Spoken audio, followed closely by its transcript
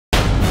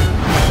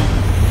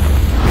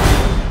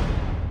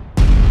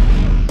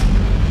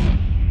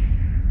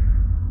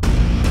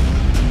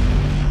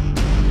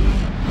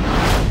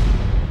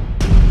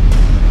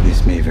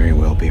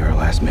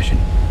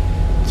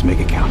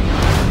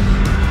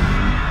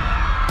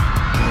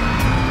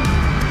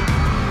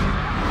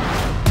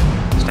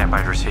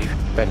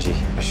Benji,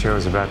 the show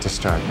is about to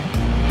start.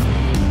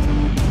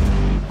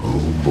 Oh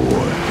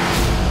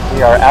boy.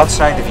 We are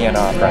outside the Vienna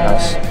Opera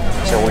House,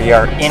 so we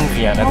are in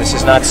Vienna. This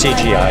is not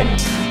CGI.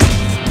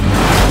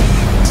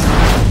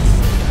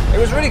 It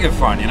was really good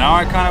fun, you know.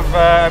 I kind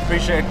of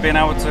appreciate being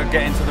able to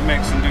get into the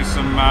mix and do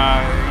some,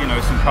 you know,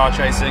 some car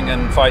chasing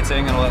and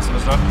fighting and all that sort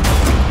of stuff.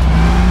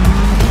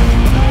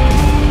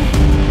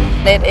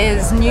 It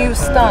is new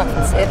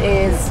stunts. It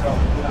is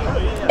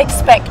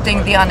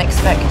expecting the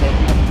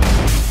unexpected.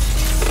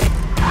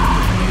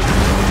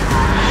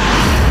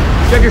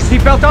 You have your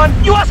seatbelt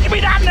on? You asking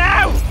me that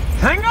now?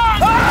 Hang on!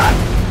 Ah!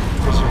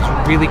 There's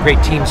a really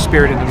great team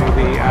spirit in the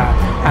movie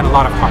and a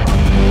lot of heart.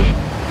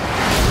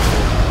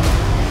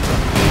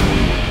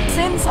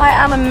 Since I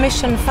am a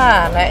Mission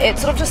fan,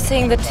 it's sort of just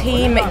seeing the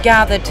team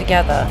gathered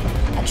together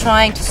and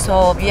trying to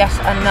solve yet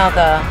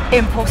another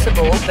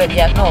impossible but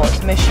yet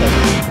not mission.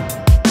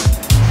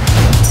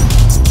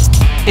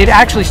 It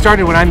actually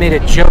started when I made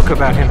a joke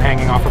about him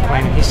hanging off a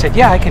plane, and he said,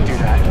 yeah, I can do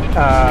that.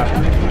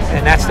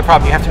 And that's the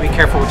problem. You have to be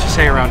careful what you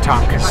say around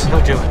Tom, because he'll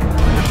do it.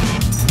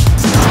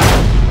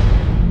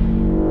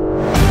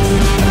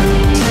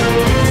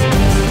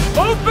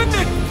 Open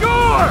the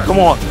door! Come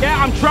on. Yeah,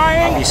 I'm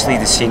trying. Obviously,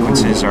 the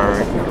sequences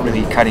are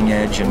really cutting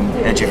edge and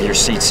edge of your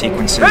seat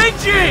sequences.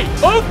 Benji,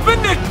 open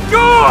the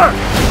door!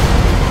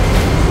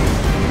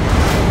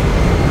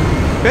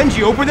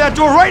 Benji, open that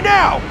door right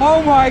now!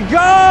 Oh my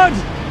God!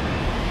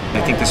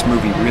 I think this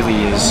movie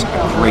really is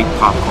a great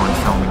popcorn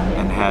film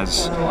and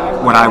has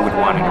what I would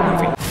want in a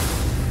movie.